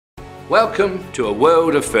Welcome to a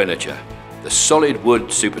world of furniture, the Solid Wood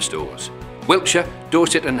Superstores, Wiltshire,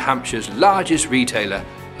 Dorset and Hampshire's largest retailer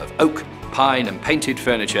of oak, pine and painted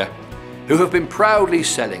furniture, who have been proudly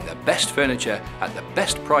selling the best furniture at the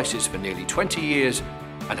best prices for nearly 20 years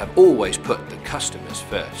and have always put the customers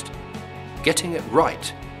first. Getting it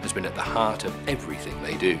right has been at the heart of everything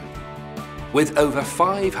they do. With over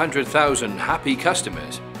 500,000 happy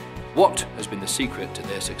customers, what has been the secret to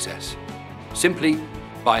their success? Simply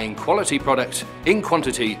buying quality products in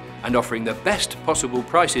quantity and offering the best possible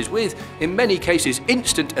prices with, in many cases,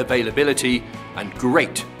 instant availability and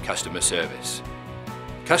great customer service.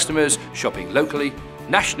 Customers shopping locally,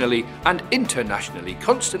 nationally and internationally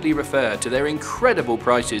constantly refer to their incredible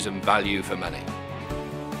prices and value for money.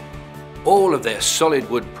 All of their solid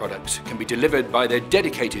wood products can be delivered by their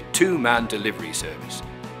dedicated two-man delivery service.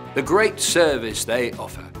 The great service they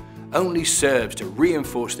offer only serves to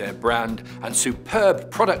reinforce their brand and superb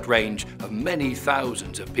product range of many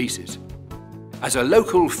thousands of pieces. As a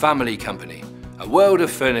local family company, A World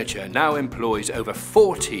of Furniture now employs over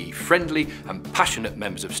 40 friendly and passionate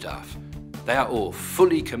members of staff. They are all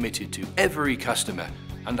fully committed to every customer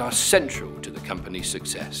and are central to the company's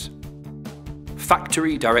success.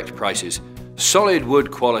 Factory direct prices, solid wood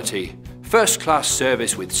quality, first-class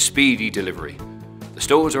service with speedy delivery. The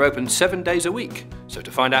stores are open 7 days a week, so to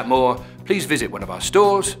find out more, please visit one of our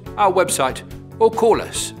stores, our website, or call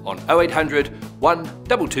us on 0800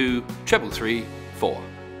 122 333 4.